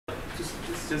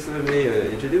just let me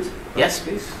introduce. Yes,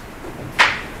 please.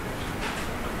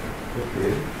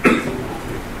 Okay. 1,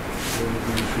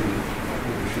 2,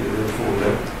 3, 4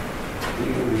 left. I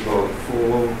think we got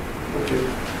 4. Okay.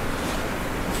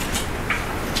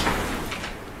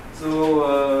 So,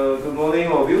 good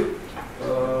morning, all of you.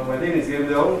 My name is Yim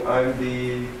Leong. I'm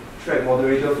the track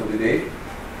moderator for today.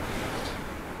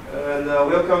 And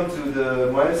welcome to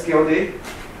the MySQL Day.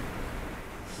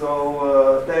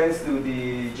 So, thanks to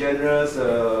the generous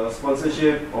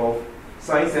sponsorship of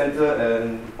Science Center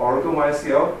and Oracle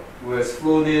MySQL, who has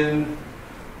flown in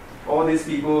all these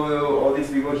people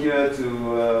here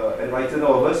to enlighten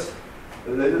all of us a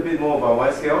little bit more about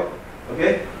MySQL.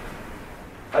 Okay?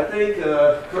 I think,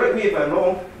 correct me if I'm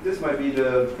wrong, this might be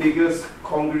the biggest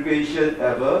congregation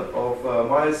ever of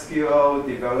MySQL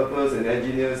developers and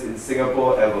engineers in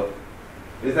Singapore ever.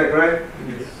 Is that correct?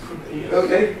 Yes.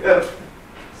 Okay. Yeah.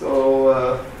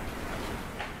 So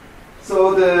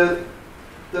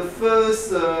the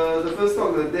first talk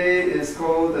of the day is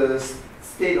called the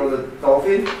State of the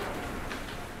Dolphin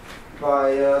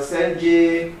by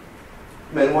Sanjay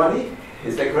Manwani.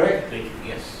 Is that correct? Thank you.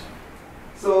 Yes.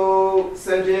 So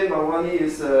Sanjay Manwani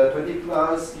is a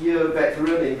 20-plus year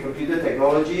veteran in computer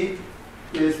technology.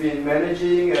 He has been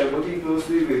managing and working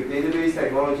closely with database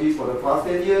technologies for the past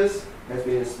 10 years, has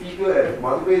been a speaker at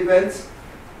multiple events.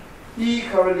 He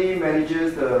currently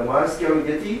manages the MySQL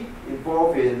Yeti,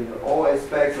 involved in all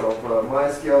aspects of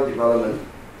MySQL development.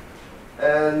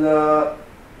 And the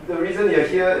reason you're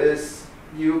here is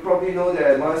you probably know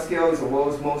that MySQL is the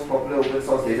world's most popular open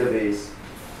source database.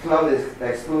 Cloud is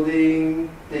exploding,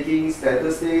 taking center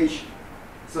stage,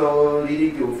 so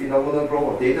leading to phenomenal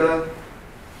growth of data.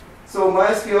 So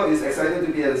MySQL is excited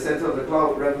to be at the center of the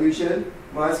cloud revolution.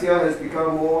 MySQL has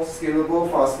become more scalable,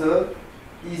 faster,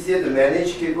 easier to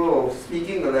manage, capable of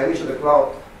speaking the language of the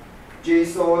cloud,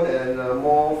 JSON, and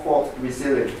more fault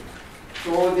resilient.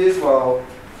 So all this while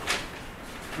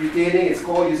retaining its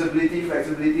core usability,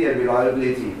 flexibility, and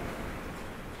reliability.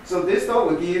 So this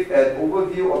talk will give an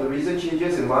overview of the recent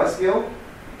changes in MySQL.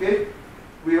 Okay?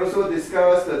 We also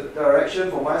discuss the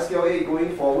direction for MySQL 8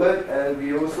 going forward, and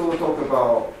we also talk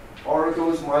about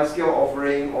Oracle's MySQL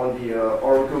offering on the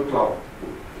Oracle Cloud.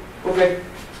 Okay,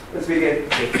 let's begin.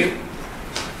 Thank you.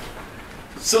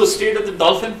 So, State of the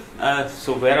Dolphin.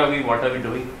 So, where are we? What are we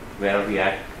doing? Where are we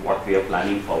at? What we are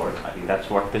planning forward? I think that's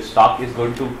what this talk is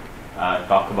going to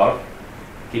talk about.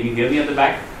 Can you hear me at the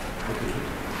back? Okay.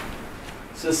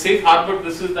 So, safe harbor.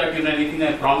 This is that anything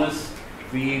I promise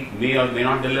we may or may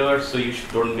not deliver. So, you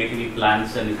don't make any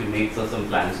plans, and if you make some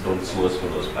plans, don't sue us for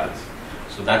those plans.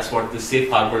 So, that's what the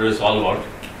safe harbor is all about.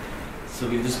 So,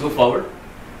 we'll just go forward.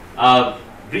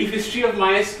 Brief history of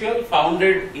MySQL,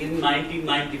 founded in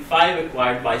 1995,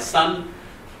 acquired by Sun,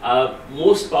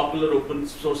 most popular open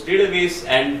source database,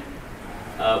 and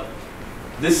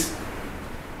this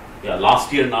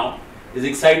last year now is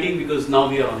exciting because now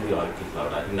we are on the Oracle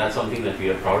Cloud. I think that's something that we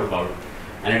are proud about,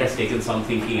 and it has taken some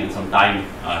thinking and some time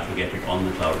to get it on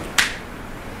the cloud.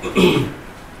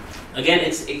 Again,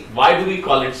 why do we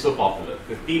call it so popular?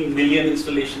 15 million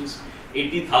installations,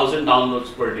 80,000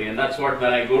 downloads per day, and that's what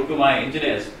when I go to my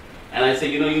engineers and I say,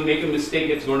 you make a mistake,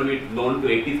 it's going to be known to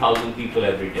 80,000 people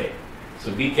every day. So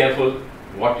be careful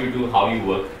what you do, how you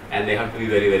work, and they have to be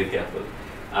very, very careful.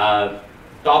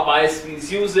 Top ISVs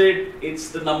use it. It's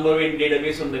the number one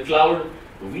database on the cloud.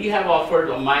 We have offered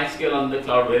MySQL on the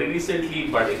cloud very recently,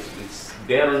 but it's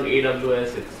there on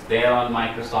AWS, it's there on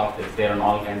Microsoft, it's there on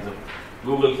all kinds of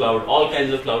Google Cloud, all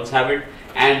kinds of clouds have it,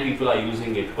 and people are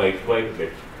using it quite a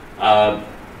bit.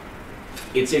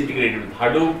 It's integrated with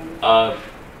Hadoop,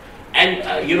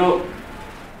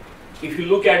 if you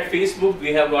look at Facebook,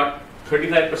 we have got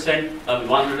 35%,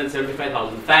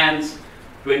 175,000 fans,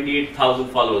 28,000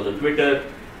 followers on Twitter.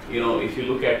 If you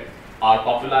look at our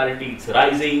popularity, it's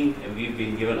rising, and we've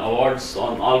been given awards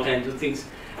on all kinds of things.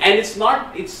 And it's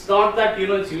not that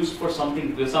it's used for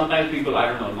something, because sometimes people, I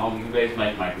don't know, now you guys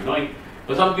might be knowing,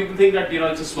 but some people think that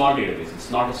it's a small database.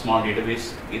 It's not a small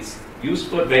database. It's used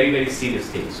for very, very serious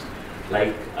things.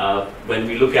 Like when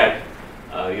we look at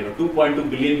 2.2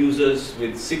 billion users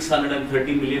with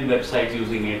 630 million websites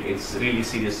using it, it's really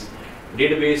serious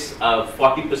database.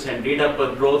 40% data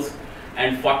per growth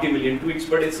and 40 million tweets.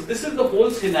 But this is the whole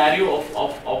scenario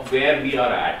of where we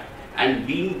are at, and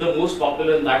being the most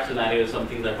popular in that scenario is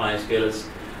something that MySQL is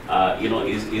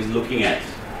looking at.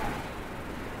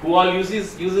 Who all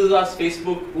uses us?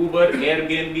 Facebook, Uber,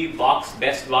 Airbnb, Box,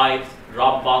 Best Buy,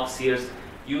 Dropbox, Sears,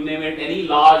 you name it. Any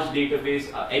large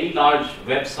database, any large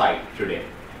website today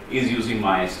is using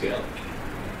MySQL.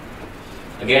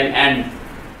 Again, and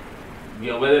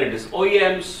whether it is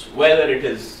OEMs, whether it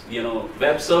is,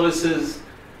 web services,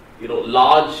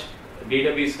 large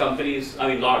database companies,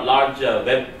 large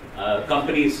web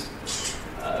companies,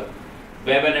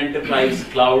 web and enterprise,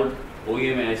 cloud,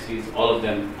 OEM and ISVs, all of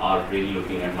them are really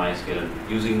looking at MySQL and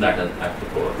using that at the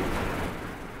core.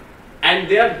 And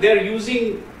they're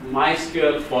using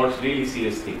MySQL for really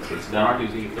serious things. They're not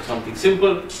using it for something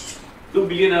simple. 2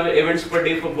 billion events per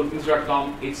day for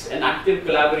bookings.com. It's an active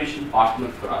collaboration partner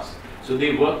for us. So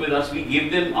they work with us. We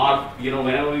give them our,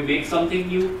 whenever we make something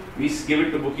new, we give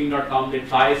it to booking.com. They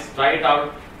try it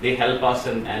out. They help us,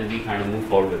 and we kind of move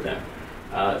forward with them.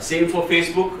 Same for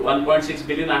Facebook, 1.6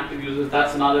 billion active users.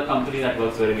 That's another company that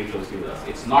works very closely with us.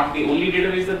 It's not the only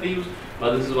database that they use,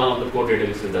 but this is one of the core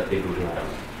databases that they do have.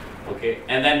 Okay,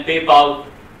 and then PayPal,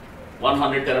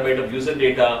 100 terabyte of user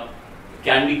data,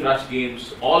 Candy Crush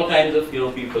games, all kinds of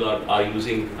people are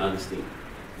using this thing.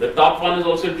 The top one is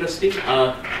also interesting.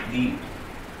 The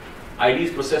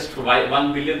IDs processed for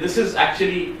 1 billion. This is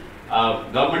actually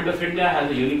Government of India has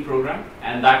a unique program,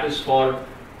 and that is for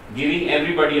giving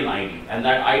everybody an ID, and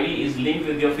that ID is linked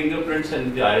with your fingerprints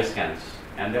and the iris scans.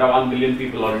 And there are 1 billion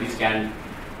people already scanned,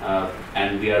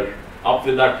 and we are up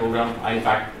with that program. In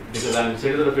fact, because I'm a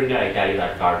citizen of India, I carry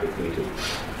that card with me too.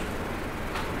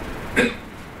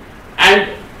 And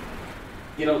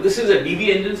this is a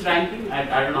DB Engines ranking.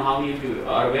 I don't know how many of you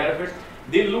are aware of it.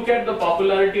 They look at the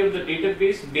popularity of the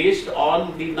database based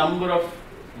on the number of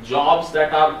jobs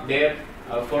that are there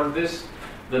for this,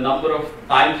 the number of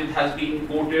times it has been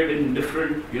quoted in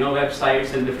different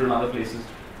websites and different other places.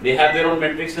 They have their own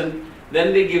metrics, and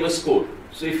then they give a score.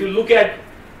 So if you look at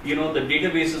the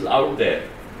databases out there,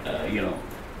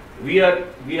 we are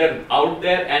out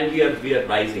there, and we are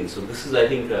rising. So this is, I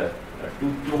think,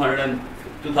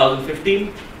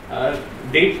 2015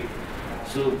 date.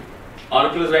 So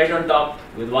Oracle is right on top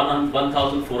with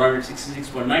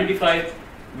 1,466.95.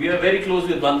 We are very close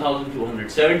with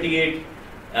 1,278.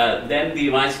 Then the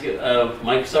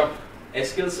Microsoft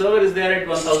SQL Server is there at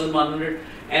 1,100.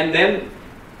 And then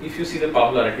if you see, the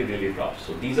popularity really drops.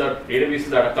 So these are databases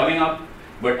that are coming up.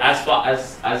 But as far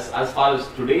as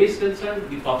today is concerned,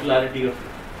 the popularity of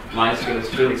MySQL is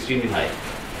still extremely high.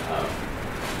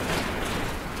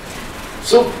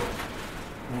 So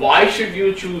why should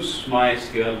you choose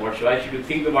MySQL? Why should you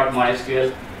think about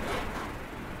MySQL?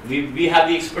 We have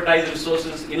the expertise,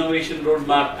 resources, innovation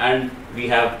roadmap, and we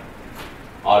have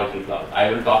Oracle Cloud. I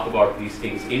will talk about these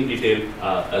things in detail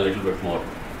a little bit more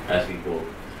as we go.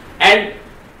 And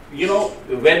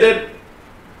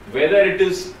whether it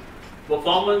is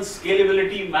performance,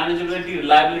 scalability, manageability,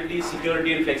 reliability,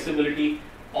 security, and flexibility,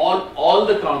 on all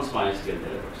the counts MySQL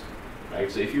delivers. Right?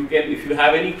 So if you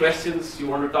have any questions, you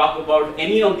want to talk about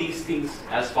any of these things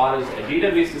as far as a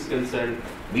database is concerned,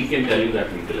 we can tell you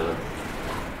that we deliver.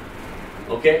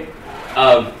 Okay,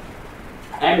 and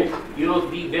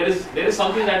there is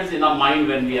something that is in our mind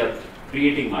when we are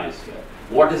creating MySQL.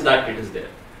 What is that? It is there.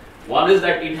 One is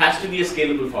that it has to be a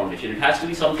scalable foundation. It has to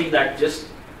be something that just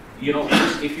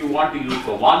if you want to use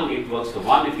for 1, it works for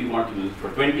 1. If you want to use it for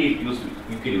 20, you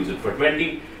can use it for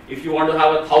 20. If you want to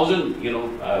have 1,000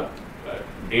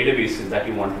 databases that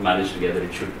you want to manage together,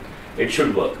 it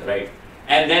should work, right?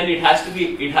 And then it has to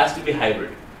be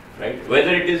hybrid, right?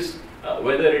 Whether it is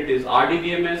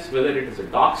RDBMS, whether it is a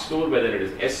doc store, whether it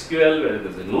is SQL, whether it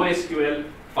is a NoSQL,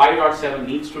 5.7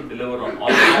 needs to deliver on all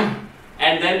of that,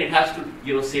 and then it has to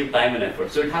save time and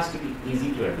effort. So it has to be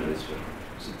easy to administer,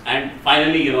 and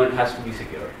finally it has to be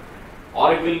secure.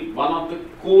 Oracle, one of the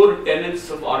core tenets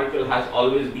of Oracle has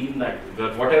always been that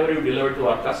whatever you deliver to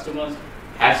our customers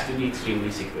has to be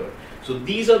extremely secure. So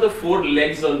these are the 4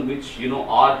 legs on which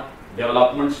our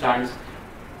development stands.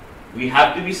 We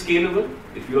have to be scalable.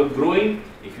 If you are growing,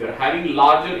 if you are having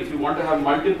larger, if you want to have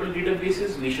multiple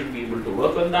databases, we should be able to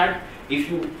work on that. If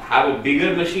you have a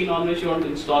bigger machine on which you want to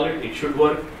install it, it should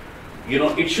work.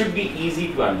 It should be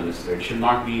easy to administer. It should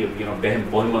not be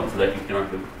behemoth that you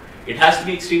cannot do. It has to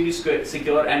be extremely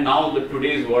secure. And now in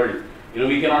today's world,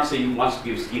 we cannot say you must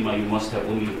give schema, you must have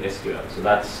only SQL. So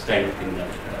that's kind of thing that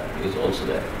is also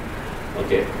there.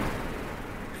 Okay.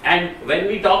 And when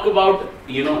we talk about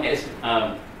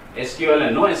SQL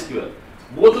and NoSQL,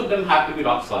 both of them have to be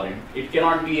rock solid. It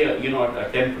cannot be a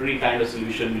temporary kind of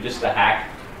solution, just a hack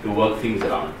to work things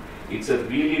around. It's a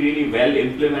really well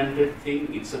implemented thing.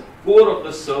 It's a core of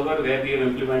the server where we have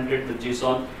implemented the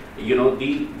JSON.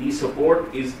 The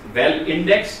support is well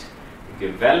indexed,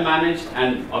 okay, well managed,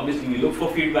 and obviously we look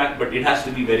for feedback, but it has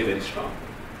to be very strong.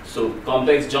 So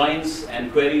complex joins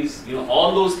and queries,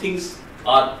 all those things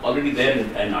are already there in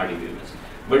RDBMS.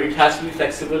 But it has to be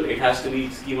flexible, it has to be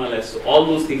schema-less, so all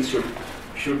those things should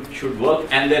should work,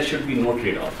 and there should be no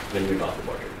trade-off when we talk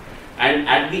about it. And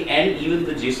at the end, even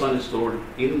the JSON is stored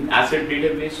in ACID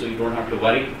database, so you don't have to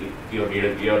worry if your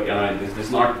data, this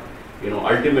is not,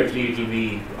 ultimately it will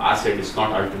be ACID. It's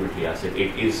not ultimately ACID.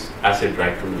 It is ACID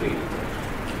right from the beginning.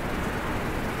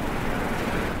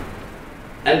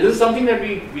 And this is something that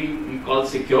we call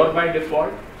secure by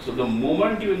default. So the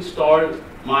moment you install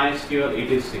MySQL,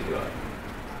 it is secure.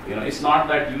 It's not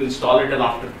that you install it and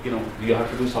after, you have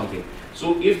to do something.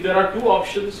 So if there are two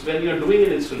options when you're doing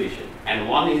an installation, and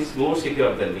one is more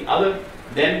secure than the other,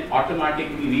 then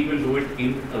automatically we will do it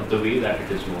in the way that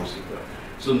it is more secure.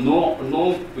 So no,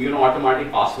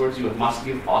 automatic passwords. You must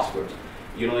give passwords.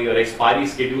 Your expiry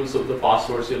schedules of the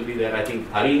passwords will be there. I think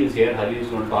Hari is here. Hari is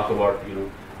going to talk about,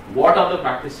 what are the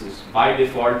practices by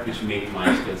default which make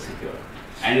MySQL secure.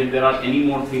 And if there are any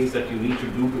more things that you need to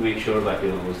do to make sure that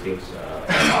those things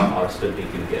are still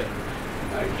taken care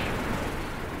of, right?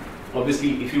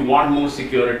 Obviously, if you want more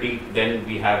security, then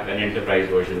we have an enterprise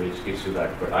version which gives you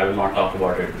that. But I will not talk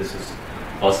about it. This is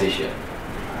FOSSASIA.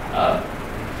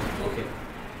 Okay.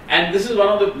 And this is one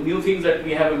of the new things that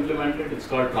we have implemented. It's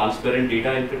called transparent data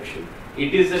encryption.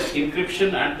 It is an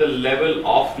encryption at the level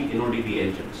of the InnoDB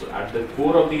engine. So at the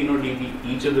core of the InnoDB,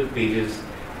 each of the pages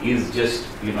is just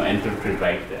encrypted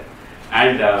right there,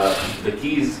 and the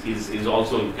keys is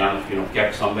also kind of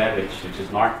kept somewhere, which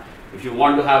is not. If you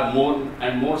want to have more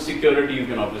and more security, you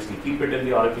can obviously keep it in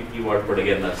the Oracle keyword, but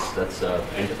again, that's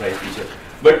enterprise feature.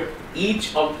 But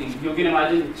each of the, you can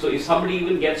imagine. So if somebody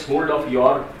even gets hold of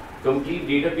your complete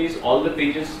database, all the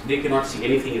pages, they cannot see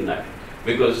anything in that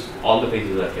because all the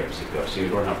pages are kept secure. So you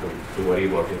don't have to worry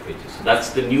about your pages. So that's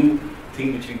the new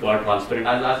thing which we call transparent.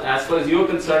 As far as you're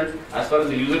concerned, as far as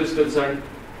the user is concerned,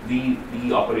 the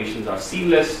operations are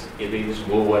seamless. They just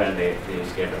go over and they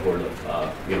just get a hold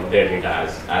of their data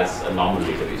as a normal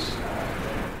database.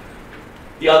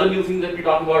 The other new thing that we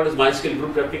talk about is MySQL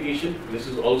group replication. This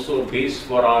is also a base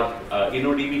for our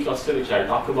InnoDB cluster, which I'll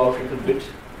talk about in a bit.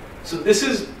 So this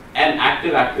is an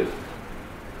active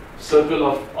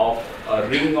circle of a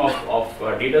ring of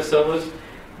data servers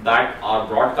that are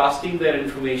broadcasting their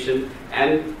information,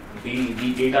 and the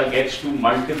data gets to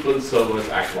multiple servers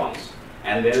at once.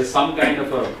 And there is some kind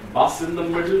of a bus in the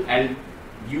middle, and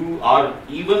you are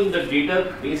even the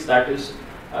database that is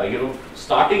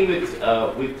starting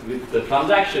with the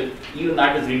transaction, even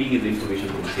that is reading the information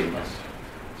from the same bus.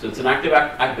 So it's an active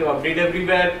update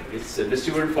everywhere. It's a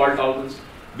distributed fault tolerance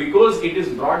because it is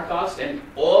broadcast, and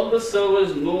all the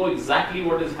servers know exactly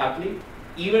what is happening.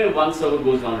 Even if one server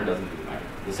goes down, it doesn't really matter.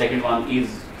 The second one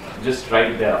is just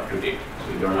right there up to date,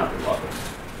 so you don't have to bother.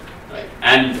 Right?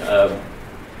 And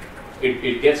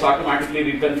it gets automatically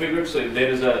reconfigured. So if there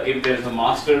is a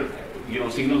master,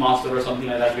 single master or something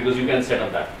like that, because you can set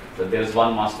up that there's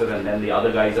one master and then the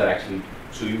other guys are actually,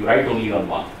 so you write only on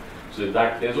one. So if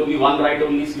there's only one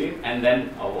write-only slave and then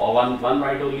one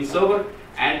write-only server,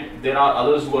 and there are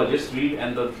others who are just read,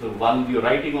 and the one you're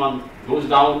writing on goes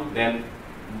down, then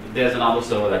there's another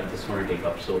server that is going to take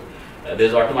up. So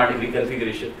there's automatic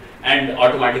reconfiguration and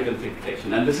automatic conflict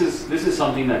detection, and this is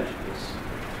something that is.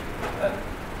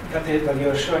 That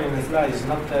you're showing in the slide is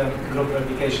not group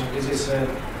replication. This is the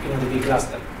big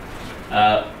cluster.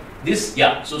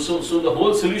 So the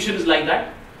whole solution is like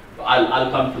that.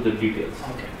 I'll come to the details.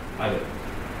 Okay. I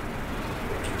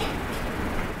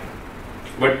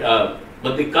will.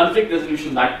 But the conflict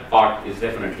resolution, that part is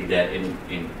definitely there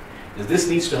in this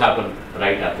needs to happen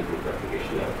right at the group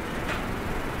replication level.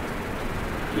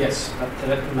 Yes, but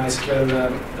MySQL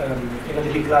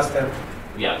the big cluster.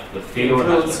 Yeah, the failover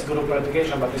includes group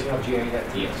replication, but it's not GA yet.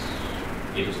 Yes,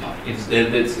 it is not.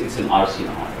 It's an RC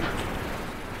now.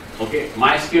 Okay,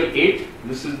 MySQL 8.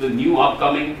 This is the new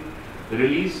upcoming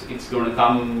release. It's going to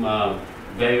come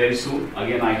very, very soon.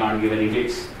 Again, I can't give any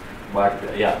dates, but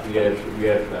yeah, we are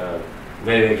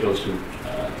very, very close to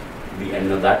the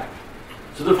end of that.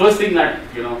 So the first thing that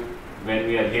when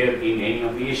we are here in any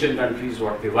of the Asian countries,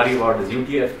 what they worry about is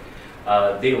UTF.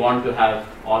 They want to have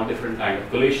all different kind of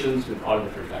collations with all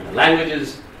different kind of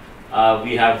languages.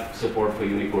 We have support for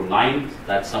Unicode 9.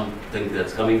 That's something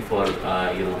that's coming for in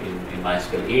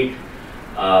MySQL 8.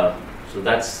 So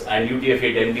that's, and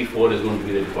UTF-8 MD4 is going to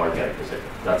be the default character set.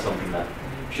 That's something that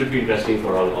should be interesting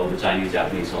for all the Chinese,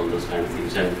 Japanese, all those kind of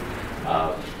things. And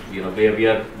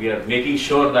we are making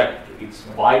sure that it's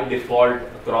by default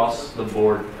across the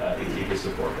board it is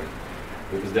supported,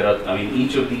 because there are,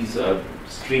 each of these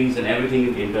strings and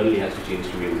everything internally has to change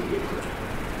to be able to get it.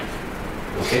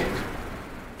 Okay.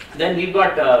 Then we've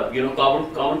got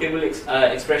common table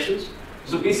expressions.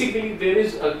 So basically, there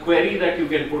is a query that you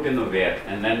can put in a where,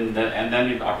 and then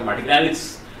it automatically, and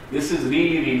This is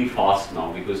really fast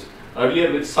now, because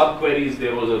earlier with subqueries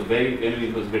there was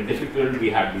it was a bit difficult. We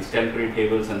had these temporary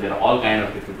tables and there are all kind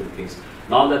of difficult things.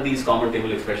 Now that these common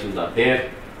table expressions are there,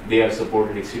 they are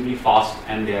supported extremely fast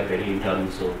and they are very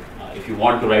internal. So if you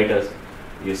want to write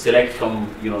you select from,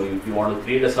 if you want to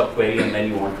create a subquery and then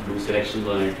you want to do selections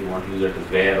on it, you want to use it as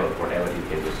where or whatever, you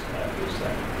can just use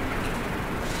that.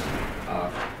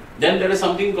 Then there is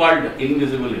something called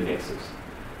invisible indexes.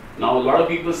 Now a lot of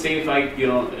people say, if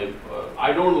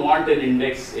I don't want an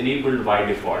index enabled by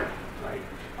default, right?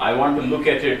 I want to look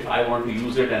at it, I want to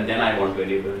use it, and then I want to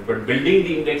enable it. But building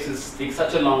the indexes takes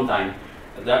such a long time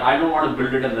that I don't want to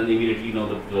build it and then immediately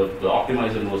the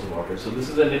optimizer knows about it. So this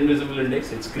is an invisible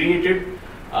index. It's created.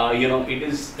 It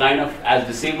is kind of as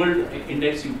disabled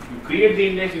index. You create the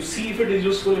index, you see if it is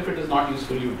useful. If it is not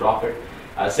useful, you drop it.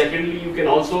 Secondly, you can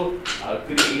also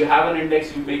you have an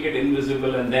index, you make it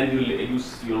invisible, and then you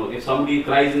if somebody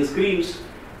cries and screams,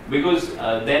 because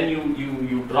then you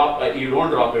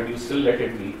don't drop it, you still let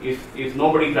it be. If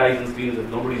nobody cries and screams, if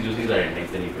nobody is using that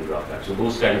index, then you can drop that. So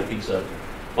those kind of things are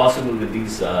possible with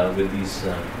these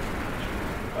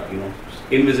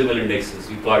invisible indexes.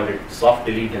 We called it soft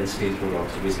delete and stage rollout.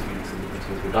 So basically, this is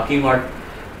what we're talking about.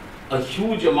 A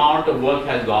huge amount of work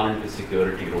has gone into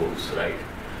security roles, right?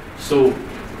 So,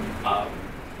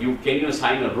 can you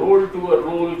assign a role to a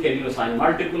role? Can you assign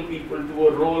multiple people to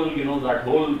a role? That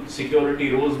whole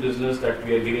security roles business that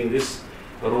we are giving this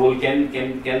role, can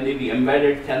they be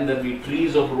embedded? Can there be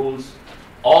trees of roles?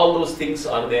 All those things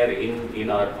are there in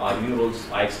our new roles.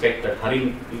 I expect that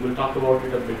Hari will talk about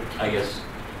it a bit, I guess.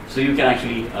 So you can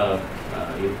actually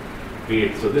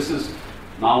create. So this is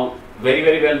now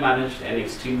very well managed and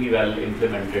extremely well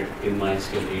implemented in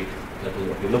MySQL 8. That is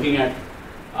what we're looking at.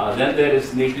 Then there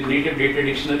is native data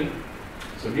dictionary.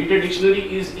 So data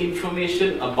dictionary is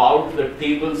information about the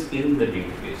tables in the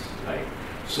database, right?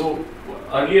 So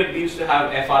earlier we used to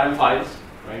have FRM files,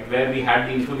 right, where we had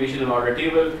the information about a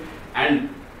table. And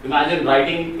imagine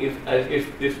writing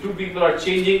if two people are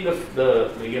changing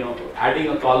adding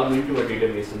a column into a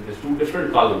database, and there's two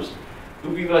different columns.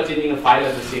 Two people are changing a file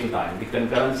at the same time. The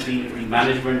concurrency, the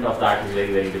management of that is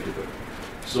very difficult.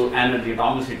 So, and the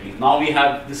atomicity. Now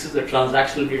this is the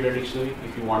transactional data dictionary.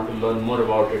 If you want to learn more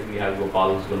about it, we have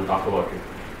Gopal who's going to talk about it.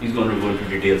 He's going to go into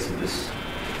details of this,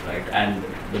 right? And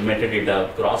the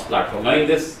metadata cross-platform. I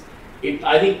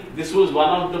think this was one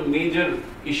of the major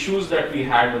issues that we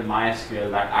had with MySQL,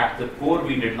 that at the core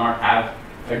we did not have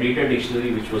a data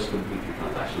dictionary which was completely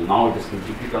transactional. Now it is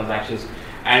completely transactions,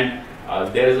 and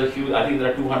there is a huge, I think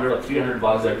there are 200 or 300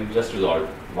 bugs that we just resolved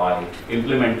by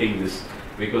implementing this,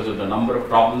 because of the number of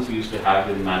problems we used to have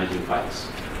with managing files.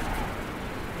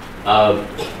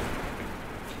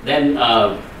 Then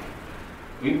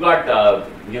we've got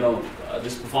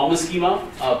this performance schema,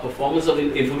 performance of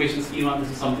information schema. This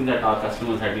is something that our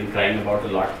customers had been crying about a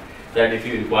lot. That if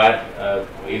you require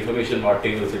information about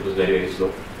tables, it was very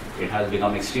slow. It has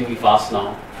become extremely fast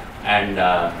now, and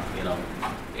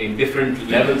in different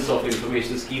levels of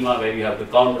information schema, where you have to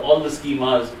count all the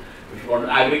schemas. If you want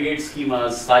to aggregate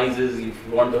schemas, sizes, if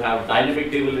you want to have dynamic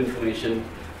table information,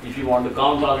 if you want to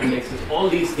count all indexes, all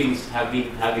these things have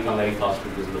become very fast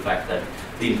because of the fact that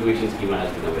the information schema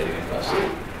has become very fast.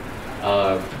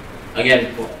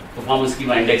 Again, performance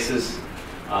schema indexes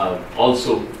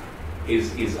also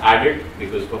is added,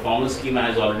 because performance schema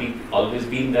has always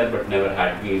been there, but never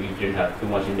had, we didn't have too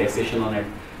much indexation on it.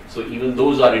 So even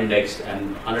those are indexed,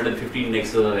 and 115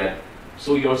 indexes are there.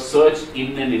 So your search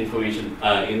in an information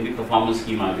in the performance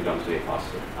schema becomes way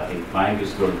faster. I think Mayank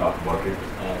is going to talk about it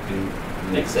in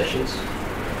the next sessions.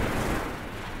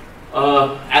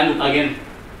 And again,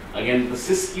 the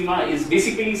sys schema is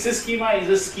basically, sys schema is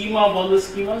a schema of all the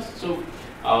schemas. So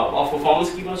of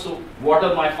performance schema. So what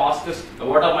are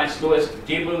my slowest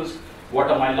tables?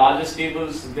 What are my largest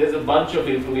tables? There's a bunch of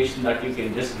information that you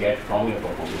can just get from your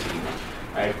performance schema,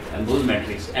 right? And those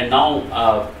metrics. And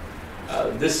now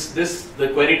the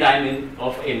query time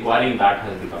of inquiring that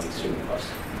has become extremely fast.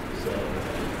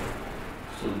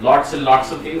 So lots and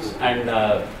lots of things, and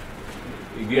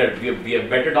we have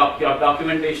better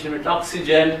documentation with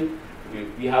Oxygen.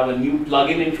 We have a new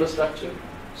plugin infrastructure.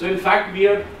 So in fact, we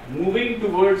are moving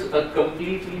towards a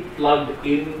completely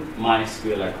plugged-in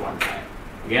MySQL at one time.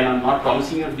 Again, I'm not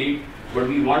promising a date, but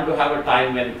we want to have a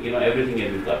time when everything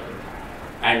can be plugged in.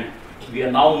 And we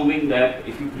are now moving that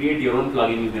if you create your own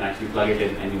plugin, you can actually plug it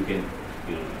in and you can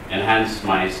enhance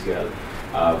MySQL.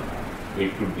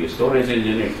 It could be a storage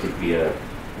engine, it could be a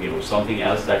something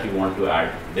else that you want to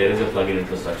add. There is a plugin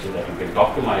infrastructure that you can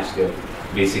talk to MySQL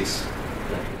basics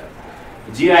that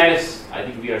you have. GIS, I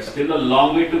think we are still a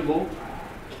long way to go.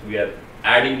 We are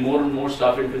adding more and more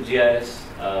stuff into GIS.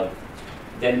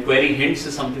 Then query hints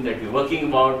is something that we're working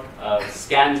about.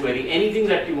 Scan query, anything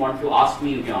that you want to ask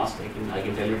me, you can ask. I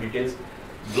can tell you details.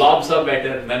 Blobs are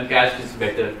better. Memcached is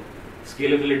better.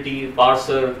 Scalability,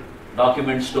 parser,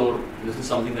 document store. This is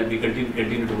something that we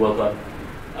continue to work on.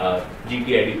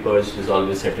 GTID purged is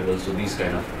always settable. So these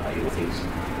kind of things.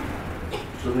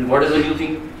 So then what is the new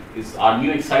thing? Is our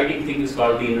new exciting thing is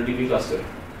called the InnoDB cluster.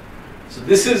 So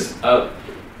this is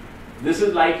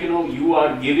like you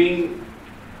are giving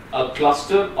a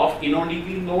cluster of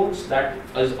InnoDB nodes that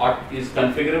is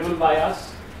configurable by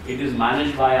us. It is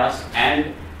managed by us,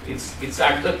 and it's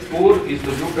at the core is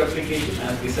the group replication,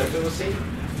 as Giuseppe was saying.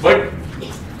 But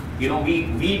we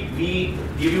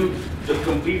give you the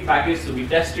complete package, so we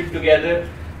test it together.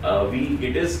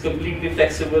 It is completely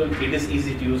flexible, it is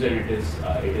easy to use, and it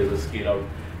is a scale out.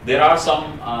 There are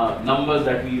some numbers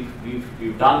that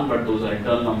we've done, but those are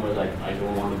internal numbers. I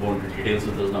don't want to go into details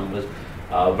of those numbers.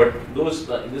 But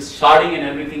this sharding and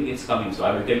everything, it's coming. So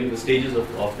I will tell you the stages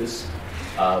of this.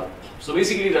 So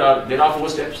basically, there are 4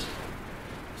 steps.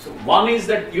 So one is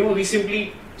that we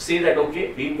simply say that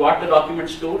okay, we've got the document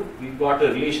store, we've got a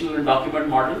relational and document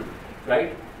model,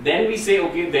 right? Then we say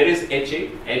okay, there is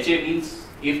HA. HA means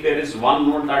if there is one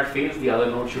node that fails, the other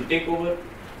node should take over.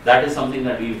 That is something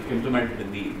that we've implemented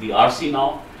in the RC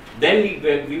now. Then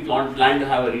we plan to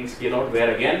have a read scale out,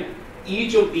 where again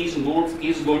each of these nodes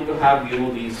is going to have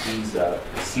these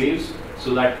slaves,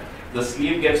 so that the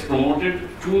slave gets promoted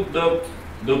to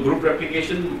the group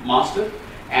replication master.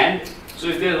 And so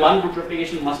if there is one group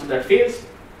replication master that fails,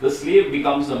 the slave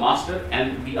becomes the master,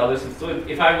 and the others. So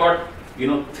if I've got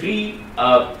 3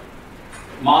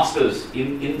 masters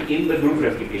in the group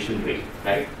replication ring,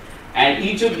 right, and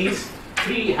each of these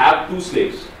 3 have 2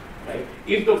 slaves, right?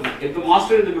 If the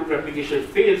master in the group replication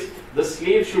fails, the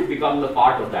slave should become the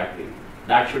part of that ring.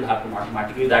 That should happen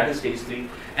automatically. That is stage 3.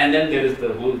 And then there is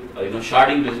the whole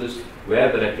sharding business,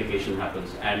 where the replication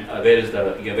happens, and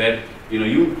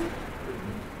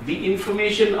the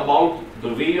information about the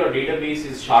way your database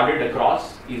is sharded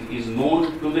across is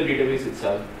known to the database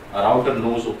itself. A router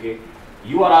knows, okay,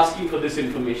 you are asking for this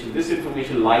information. This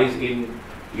information lies in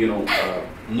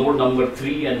node number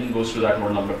 3, and he goes to that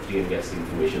node number 3 and gets the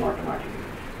information automatically.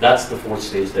 That's the 4th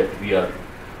stage that we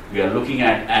are looking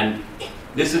at, and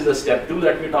this is the step 2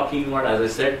 that we're talking about. As I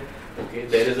said, okay,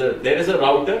 there is a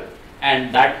router,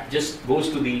 and that just goes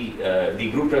to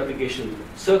the group replication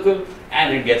circle,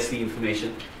 and it gets the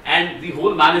information. And the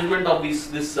whole management of this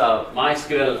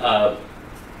MySQL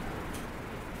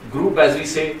group, as we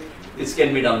say, this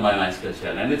can be done by MySQL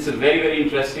shell, and it's a very, very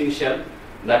interesting shell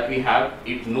that we have.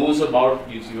 It knows about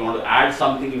if you want to add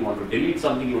something, you want to delete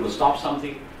something, you want to stop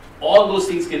something. All those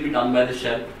things can be done by the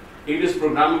shell. It is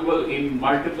programmable in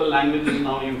multiple languages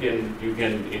now.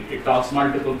 It talks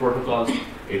multiple protocols.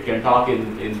 It can talk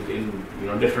in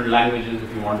different languages.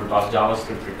 If you want to talk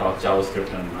JavaScript, it talks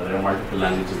JavaScript, and there are multiple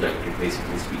languages that it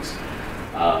basically speaks.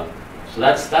 So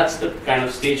that's the kind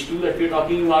of stage 2 that we're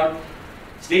talking about.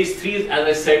 Stage 3, as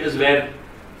I said, is where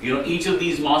each of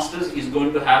these masters is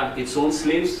going to have its own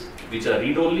slaves, which are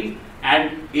read-only,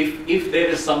 and if there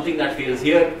is something that fails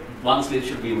here, one slave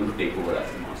should be able to take over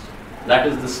as the master. That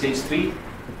is the stage 3,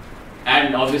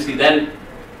 and obviously then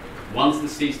once the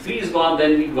stage 3 is gone,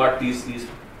 then we've got these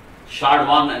shard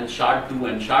 1 and shard 2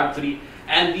 and shard 3,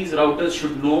 and these routers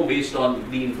should know, based on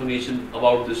the information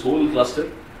about this whole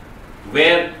cluster,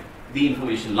 where the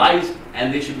information lies,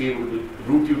 and they should be able to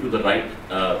route you to the right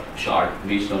shard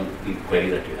based on the query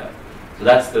that you have. So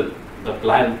that's the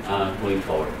plan going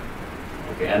forward.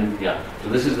 Okay, and yeah, so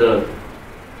this is the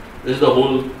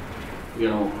whole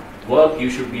work. You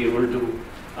should be able to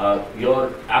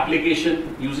your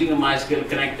application using a MySQL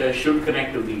connector should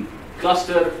connect to the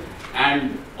cluster,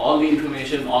 and all the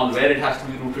information on where it has to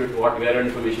be routed, where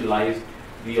information lies,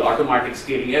 the automatic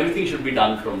scaling, everything should be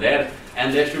done from there.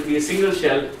 And there should be a single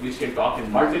shell which can talk in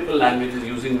multiple languages,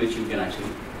 using which you can actually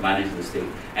manage this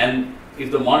thing. And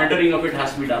if the monitoring of it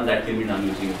has to be done, that can be done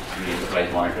using the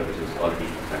enterprise monitor, which is already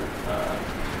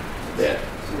there.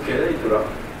 So can I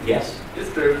interrupt? Yes.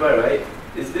 Just clarify, right?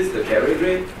 Is this the carry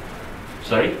grade?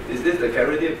 Sorry? Is this the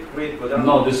carry grade product?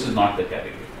 No, this is not the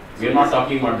carry grade. We are not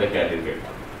talking about the carry grade.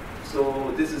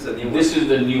 So this is a new one? This is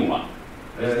the new one.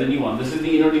 This is the new one. This is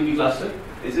the InnoDB cluster.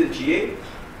 Is it GA?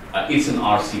 It's an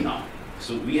RC now.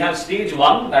 So we have stage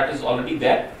 1 that is already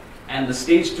there, and the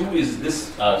stage 2 is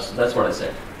this. So that's what I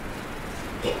said.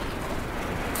 Yeah.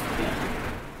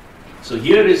 So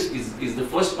here is the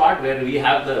first part, where we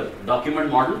have the document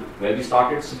model, where we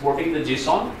started supporting the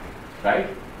JSON, right?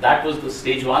 That was the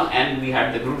stage 1, and we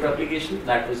had the group replication.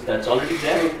 That's already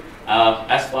there.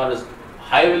 As far as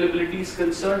high availability is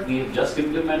concerned, we have just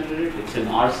implemented it. It's in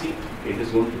RC. It is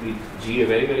going to be GA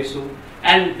very, very soon.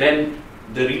 And then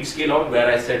the read scale out, where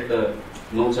I said the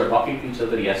nodes are talking to each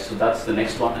other. Yes, so that's the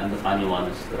next one, and the final one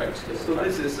is the write scale. So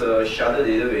this is a sharded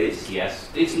database. Yes,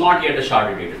 it's not yet a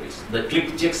sharded database. The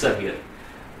click checks are here.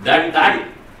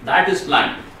 That is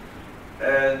planned.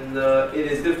 And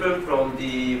it is different from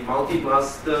the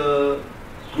multi-master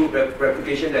group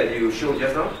replication that you showed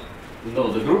just now?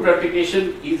 No, the group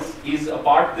replication is a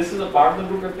part. This is a part of the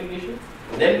group replication.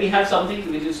 Then we have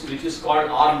something which is called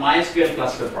our MySQL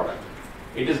cluster product.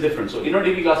 It is different. So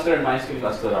InnoDB cluster and MySQL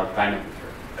cluster are kind of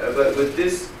different. But with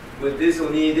this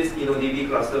InnoDB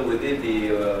cluster within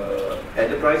the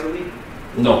enterprise only?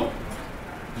 No,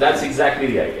 that's exactly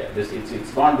the idea.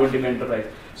 It's not going to be enterprise.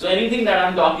 So anything that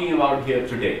I'm talking about here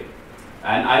today,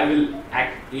 and I will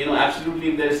absolutely,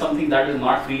 if there is something that is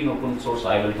not free in open source,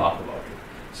 I will talk about it.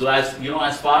 So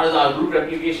as far as our group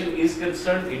replication is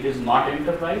concerned, it is not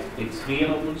enterprise. It's free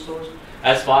and open source.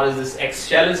 As far as this X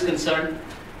shell is concerned,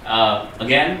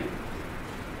 again,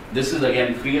 this is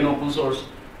again free and open source.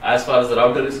 As far as the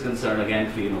router is concerned, again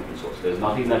free and open source. There's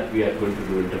nothing that we are going to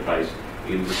do enterprise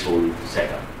in this whole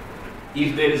setup.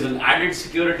 If there is an added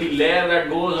security layer that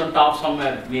goes on top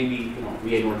somewhere, maybe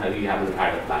we haven't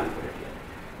had a plan for it yet.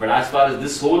 But as far as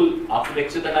this whole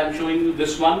architecture that I'm showing you,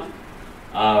 this one,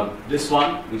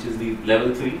 which is the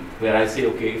level 3, where I say,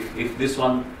 okay, if this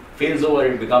one fails over,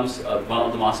 it becomes one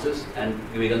of the masters and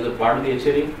it becomes a part of the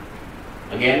HLA.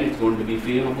 Again, it's going to be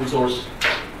free and open source.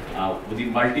 With the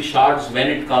multi-shards,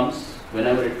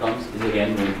 whenever it comes, is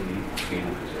again going to be free and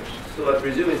open source. So I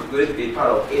presume it's going to be part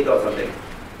of 8 or something?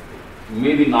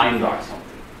 Maybe 9 dot something.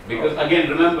 Because again,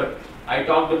 remember, I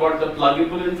talked about the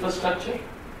pluggable infrastructure.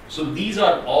 So these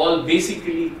are all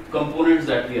basically components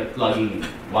that we are plugging in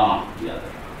one after the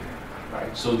other.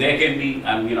 Right. So they can be,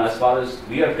 as far as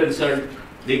we are concerned,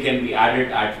 they can be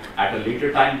added at a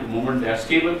later time. The moment they are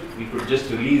stable, we could just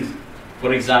release,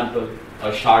 for example,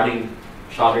 a sharded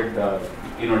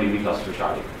InnoDB cluster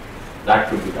sharding. That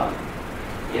could be done.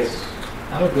 Yes.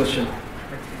 I have a question.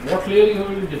 What layer you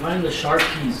will define the shard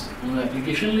keys? On the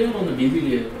application layer or on the DB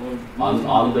layer? Or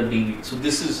on the DB. So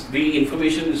this is, the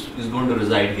information is going to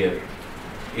reside here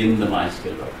in the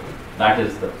MySQL router. That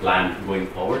is the plan going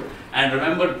forward. And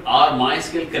remember, our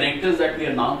MySQL connectors that we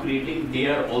are now creating, they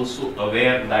are also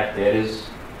aware that there is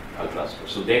a cluster.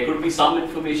 So there could be some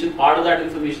information, part of that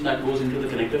information that goes into the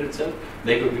connector itself,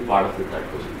 there could be part of it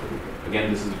that goes into the connector.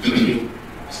 Again, this is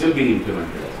still being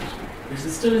implemented as we speak. This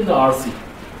is still in the RC.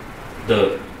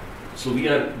 So we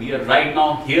are right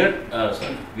now here.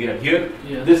 We are here.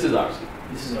 Yeah. This is RC.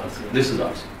 This is RC. This is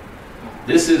RC.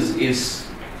 This is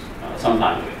some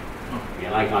time away. Okay.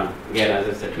 And I can't, again, as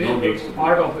I said, no dates.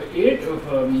 Part of 8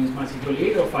 of means MySQL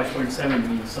 8 or 5.7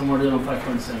 means somewhere around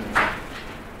 5.7.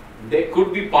 There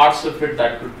could be parts of it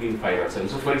that could be in 5.7.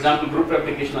 So for example, group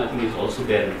replication I think is also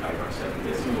there in 5.7.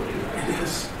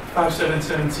 Yes,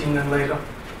 5.7.17 and later.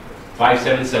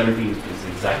 5.7.17 is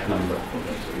the exact number.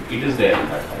 Okay. So it is there in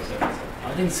that 5.7.7.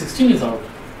 I think 16 is out.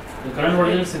 The current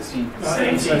version is 16.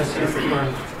 18 is the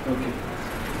current. Okay.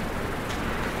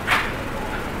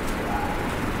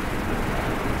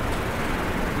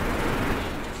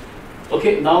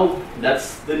 Okay, now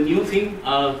that's the new thing.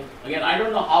 Again, I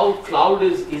don't know how cloud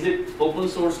is it open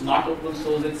source, not open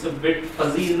source? It's a bit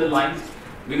fuzzy in the lines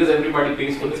because everybody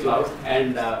pays for the cloud.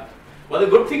 And well, the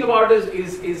good thing about it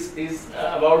is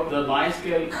about the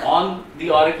MySQL on the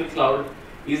Oracle cloud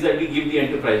is that we give the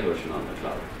enterprise version on the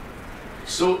cloud.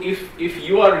 So if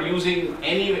you are using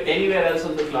anywhere else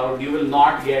on the cloud, you will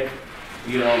not get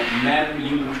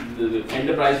MEM, the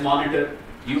enterprise monitor.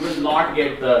 You will not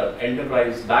get the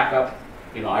enterprise backup.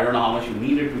 I don't know how much you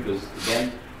need it because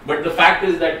again, but the fact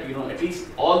is that at least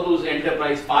all those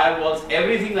enterprise firewalls,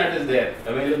 everything that is there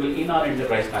available in our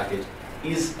enterprise package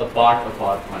is a part of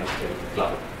our MySQL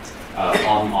cloud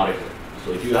on Oracle.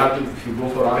 So if you go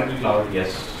for Oracle cloud,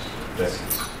 yes, yes.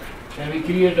 Can we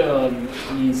create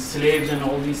slaves and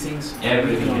all these things?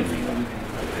 Everything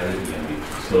can be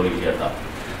slowly get up.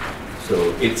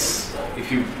 So it's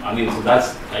so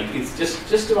that's like it's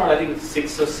just about I think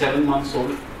 6 or 7 months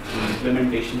old. The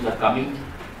implementations are coming.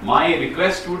 My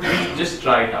request would be just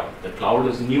try it out. The cloud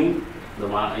is new. The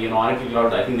Oracle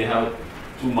cloud, I think they have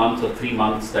 2 months or 3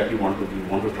 months that you want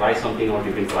to try something out.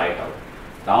 You can try it out.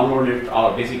 Download it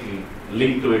or basically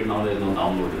link to it. Now there's no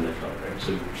download in the cloud, right?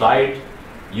 So try it,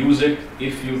 use it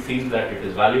if you think that it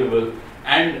is valuable,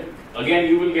 and again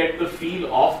you will get the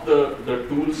feel of the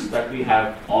tools that we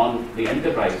have on the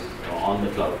enterprise on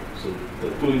the cloud. So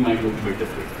the tool might look a bit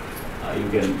different. You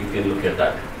can look at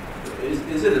that.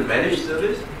 Is it a managed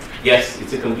service? Yes,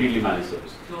 it's a completely managed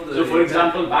service. So for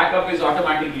example, backup is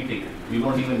automatically taken. You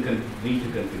don't even need to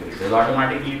configure it. It's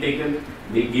automatically taken.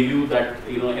 They give you that,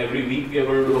 every week we are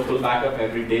going to do a full backup,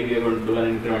 every day we are going to do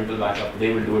an incremental backup.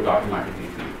 They will do it automatically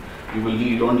for you.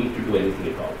 You don't need to do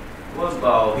anything at all. What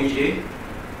about HA?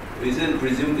 Is it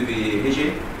presumed to be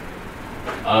HA?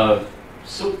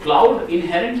 So cloud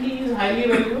inherently is highly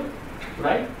available,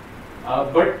 right?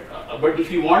 But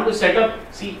if you want to set up,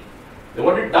 see,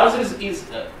 what it does is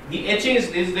the HA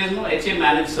there's no HA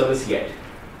managed service yet.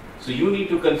 So you need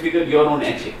to configure your own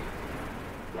HA,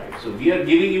 right? So we are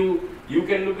giving you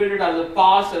can look at it as a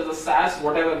PaaS, as a SaaS,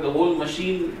 whatever. The whole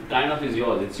machine kind of is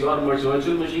yours. It's your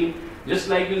virtual machine. Just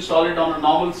like you install it on a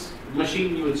normal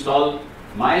machine, you install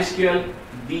MySQL.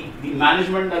 The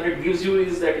management that it gives you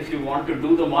is that if you want to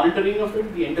do the monitoring of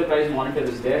it, the enterprise monitor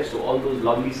is there. So all those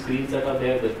lovely screens that are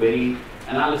there, the query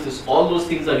analysis, all those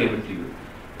things are given to you.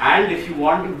 And if you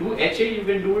want to do HA, you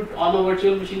can do it on a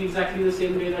virtual machine exactly the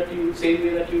same way that you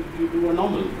do a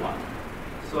normal one.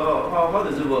 So how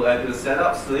does it work? I have to set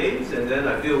up slaves and then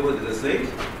I fill over to the slaves?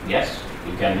 Yes,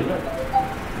 you can do that.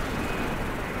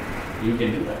 You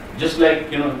can do that. Just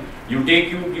like you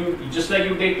take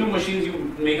two machines,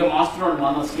 you make a master on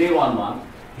one, a slave on one.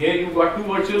 Here you've got two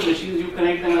virtual machines, you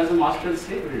connect them as a master and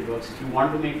slave, and it works. If you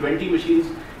want to make 20 machines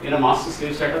in a master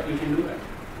slave setup, you can do that.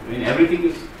 I mean, everything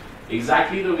is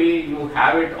exactly the way you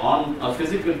have it on a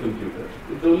physical computer.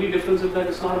 The only difference is that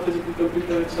it's not a physical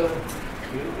computer, it's a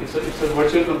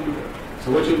virtual computer. It's a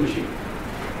virtual machine.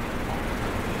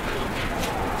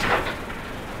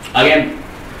 Again,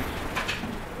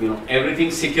 everything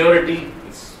security,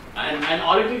 and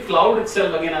Oracle Cloud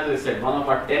itself, again, as I said, one of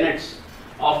our tenets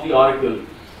of the Oracle,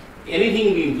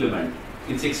 anything we implement,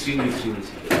 it's extremely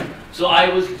secure. So I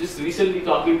was just recently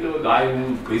talking to a guy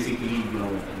who basically,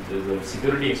 is a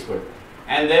security expert,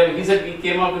 and then he said we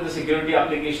came up with a security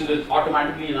application that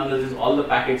automatically analyzes all the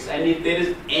packets, and if there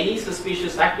is any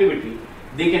suspicious activity,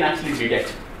 they can actually detect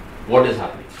what is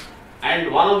happening.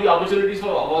 And one of the opportunities for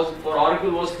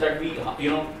Oracle was that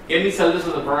can we sell this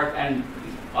as a product? And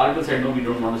Oracle said, no, we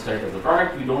don't want to sell it as a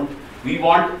product. We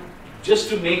want just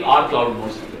to make our cloud more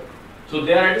secure. So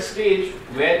they are at a stage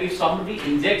where if somebody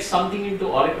injects something into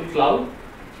Oracle Cloud,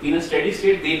 in a steady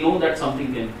state, they know that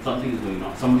something is going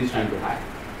on. Somebody is trying to hack.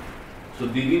 So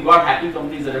we've got hacking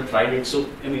companies that have tried it. So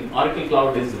Oracle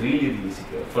Cloud is really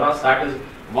secure. For us, that is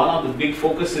one of the big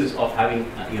focuses of having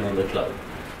the cloud.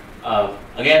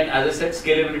 Again, as I said,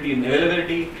 scalability and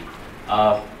availability,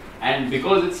 and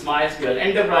because it's MySQL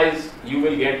Enterprise, you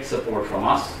will get support from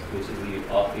us, which is the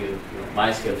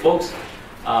MySQL folks.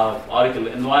 Oracle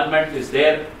environment is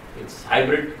there. It's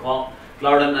hybrid cloud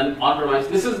and on-premise.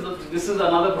 This is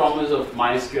another promise of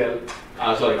MySQL.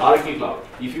 Oracle Cloud.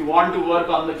 If you want to work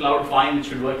on the cloud, fine. It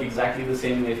should work exactly the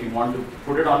same way. If you want to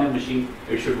put it on your machine,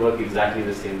 it should work exactly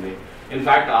the same way. In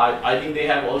fact, I think they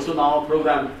have also now a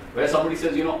program where somebody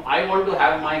says, I want to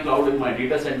have my cloud in my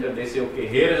data center. They say, okay,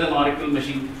 here is an Oracle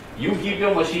machine. You keep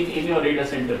your machine in your data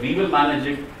center. We will manage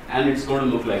it, and it's going to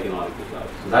look like an Oracle cloud.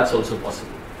 So that's also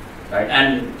possible, right?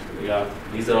 And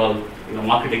these are all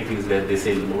marketing things where they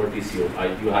say lower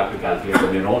TCO. You have to calculate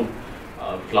on your own.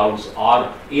 Clouds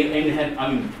are in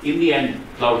the end,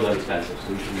 clouds are expensive,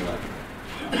 so you should know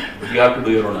that. But you have to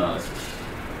do your own analysis.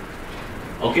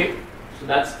 Okay. So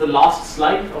that's the last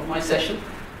slide of my session,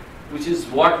 which is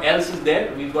what else is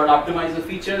there. We've got optimizer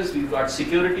features, we've got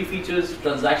security features,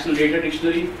 transactional data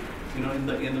dictionary. In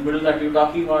the middle that we're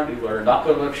talking about, we've got a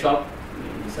Docker workshop.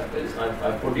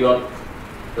 I've put your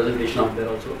presentation up there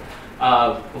also.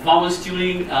 Performance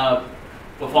tuning,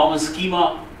 performance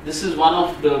schema. This is one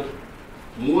of the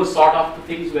more sought after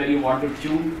things where you want to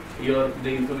tune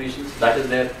the information that is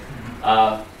there.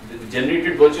 The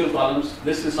generated virtual columns.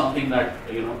 This is something that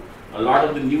a lot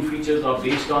of the new features are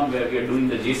based on where we are doing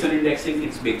the JSON indexing.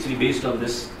 It's actually based on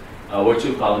this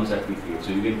virtual columns that we create.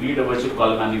 So you can create a virtual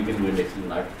column and you can do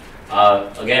indexing on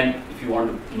that. Again, if you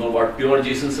want to know about pure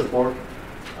JSON support,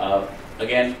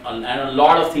 again, and a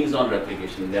lot of things on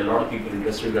replication. There are a lot of people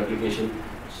interested in replication.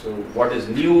 So what is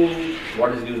new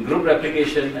in group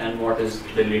replication, and what is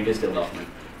the latest development.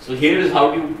 So here is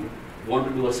how you want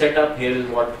to do a setup. Here is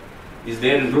what is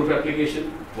there in group replication,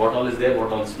 what all is there,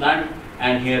 what all is planned.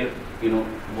 And here,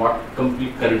 what currently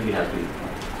has been done.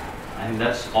 I think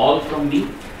that's all from me.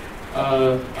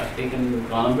 I've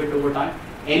gone a bit over time.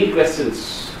 Any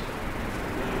questions?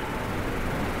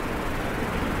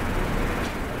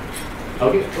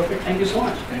 Okay, perfect. Thank you so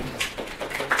much. Thank you.